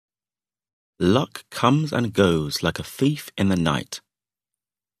Luck comes and goes like a thief in the night.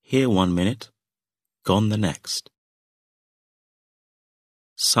 Here 1 minute, gone the next.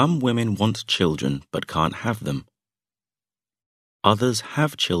 Some women want children but can't have them. Others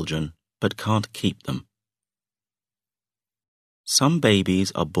have children but can't keep them. Some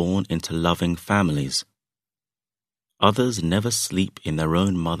babies are born into loving families. Others never sleep in their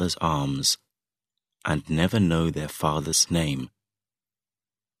own mother's arms and never know their father's name.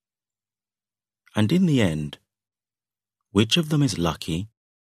 And in the end, which of them is lucky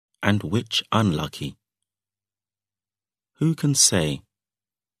and which unlucky? Who can say?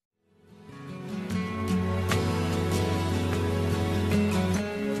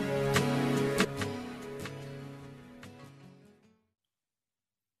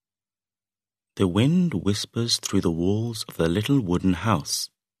 The wind whispers through the walls of the little wooden house,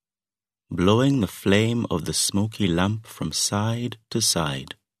 blowing the flame of the smoky lamp from side to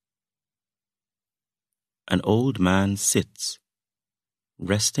side. An old man sits,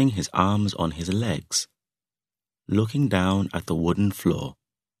 resting his arms on his legs, looking down at the wooden floor.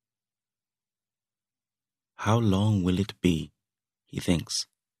 How long will it be, he thinks.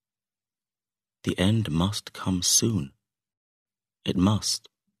 The end must come soon. It must.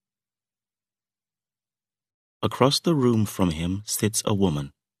 Across the room from him sits a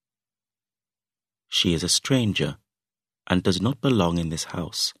woman. She is a stranger and does not belong in this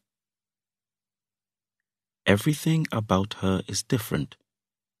house. Everything about her is different.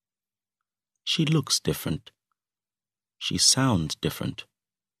 She looks different. She sounds different.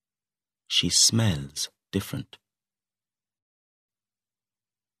 She smells different.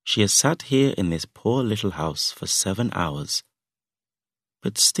 She has sat here in this poor little house for 7 hours,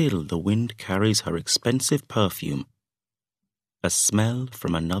 but still the wind carries her expensive perfume, a smell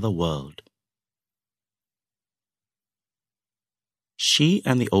from another world. She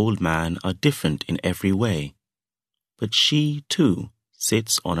and the old man are different in every way, but she, too,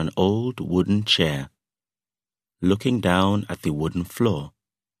 sits on an old wooden chair, looking down at the wooden floor.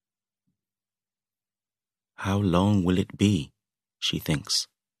 How long will it be, she thinks.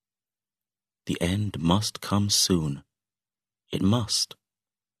 The end must come soon. It must.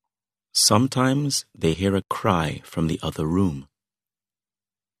 Sometimes they hear a cry from the other room.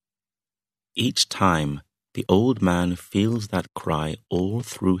 Each time, the old man feels that cry all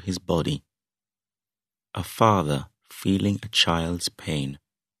through his body. A father feeling a child's pain.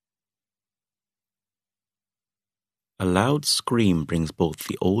 A loud scream brings both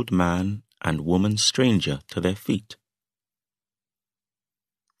the old man and woman stranger to their feet.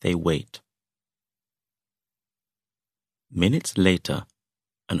 They wait. Minutes later,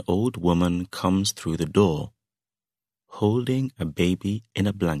 an old woman comes through the door, holding a baby in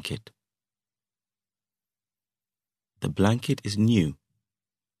a blanket. The blanket is new,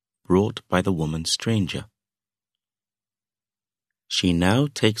 brought by the woman stranger. She now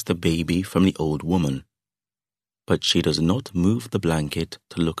takes the baby from the old woman, but she does not move the blanket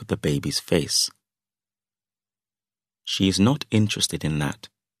to look at the baby's face. She is not interested in that.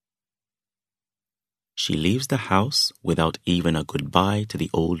 She leaves the house without even a goodbye to the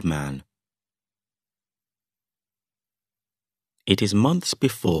old man. It is months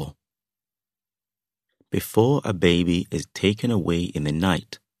before a baby is taken away in the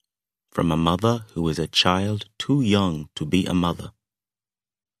night from a mother who is a child too young to be a mother.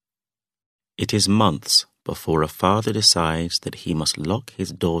 It is months before a father decides that he must lock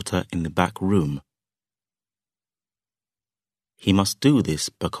his daughter in the back room. He must do this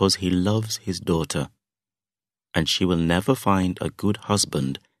because he loves his daughter, and she will never find a good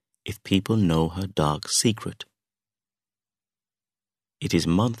husband if people know her dark secret. It is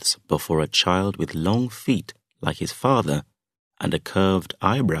months before a child with long feet like his father and a curved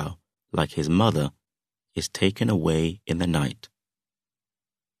eyebrow like his mother is taken away in the night.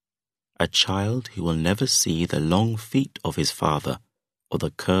 A child who will never see the long feet of his father or the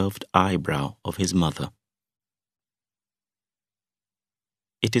curved eyebrow of his mother.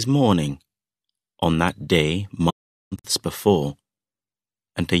 It is morning, on that day months before,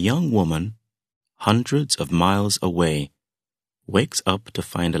 and a young woman, hundreds of miles away, wakes up to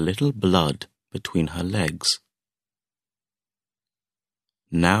find a little blood between her legs.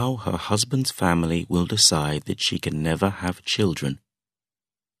 Now her husband's family will decide that she can never have children.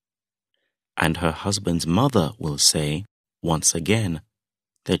 And her husband's mother will say, once again,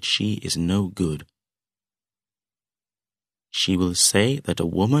 that she is no good. She will say that a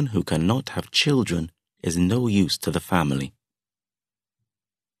woman who cannot have children is no use to the family.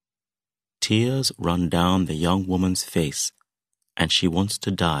 Tears run down the young woman's face, and she wants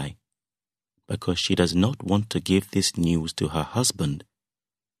to die, because she does not want to give this news to her husband,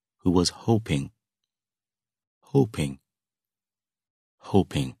 who was hoping, hoping,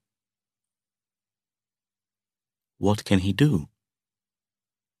 hoping. What can he do?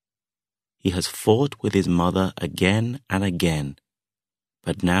 He has fought with his mother again and again,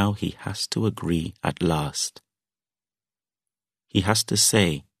 but now he has to agree at last. He has to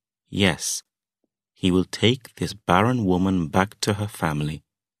say, yes, he will take this barren woman back to her family.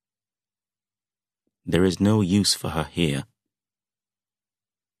 There is no use for her here.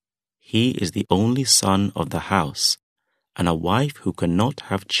 He is the only son of the house, and a wife who cannot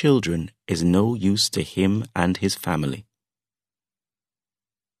have children is no use to him and his family.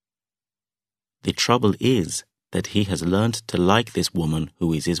 The trouble is that he has learned to like this woman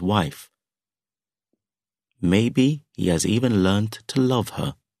who is his wife. Maybe he has even learned to love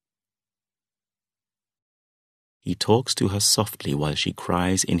her. He talks to her softly while she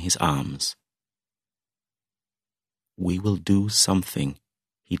cries in his arms. We will do something,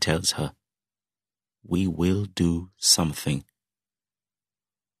 he tells her. We will do something.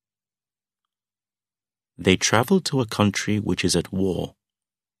 They travel to a country which is at war,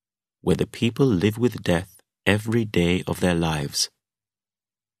 where the people live with death every day of their lives.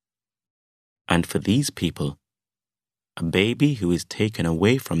 And for these people, a baby who is taken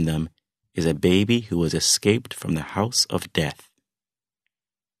away from them is a baby who has escaped from the house of death.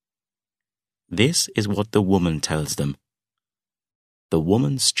 This is what the woman tells them. The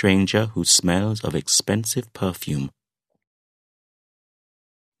woman stranger who smells of expensive perfume.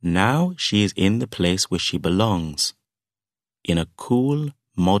 Now she is in the place where she belongs, in a cool,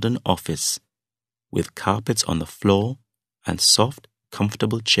 modern office, with carpets on the floor and soft,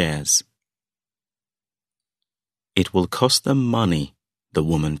 comfortable chairs. It will cost them money, the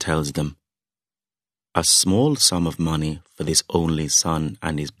woman tells them. A small sum of money for this only son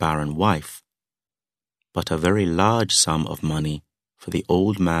and his barren wife, but a very large sum of money for the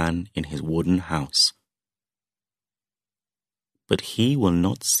old man in his wooden house. But he will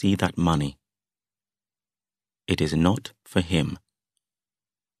not see that money. It is not for him.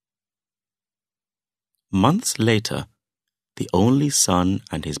 Months later, the only son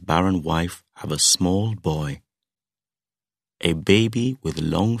and his barren wife have a small boy, a baby with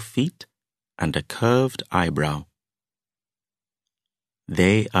long feet and a curved eyebrow.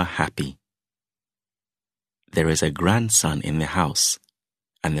 They are happy. There is a grandson in the house,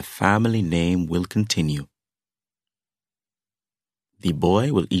 and the family name will continue. The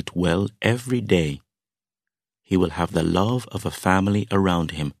boy will eat well every day. He will have the love of a family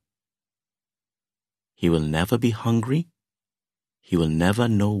around him. He will never be hungry. He will never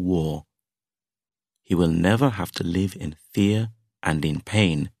know war. He will never have to live in fear and in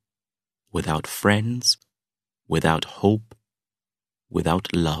pain, without friends, without hope, without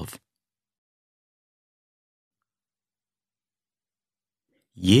love.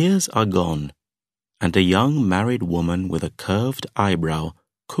 Years are gone, and a young married woman with a curved eyebrow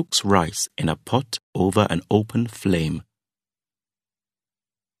cooks rice in a pot over an open flame.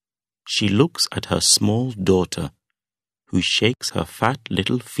 She looks at her small daughter, who shakes her fat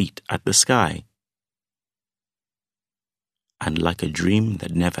little feet at the sky. And like a dream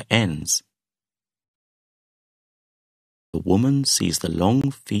that never ends, the woman sees the long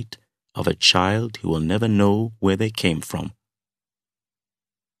feet of a child who will never know where they came from.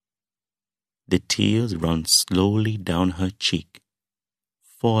 The tears run slowly down her cheek,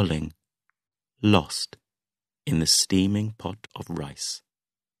 falling, lost in the steaming pot of rice.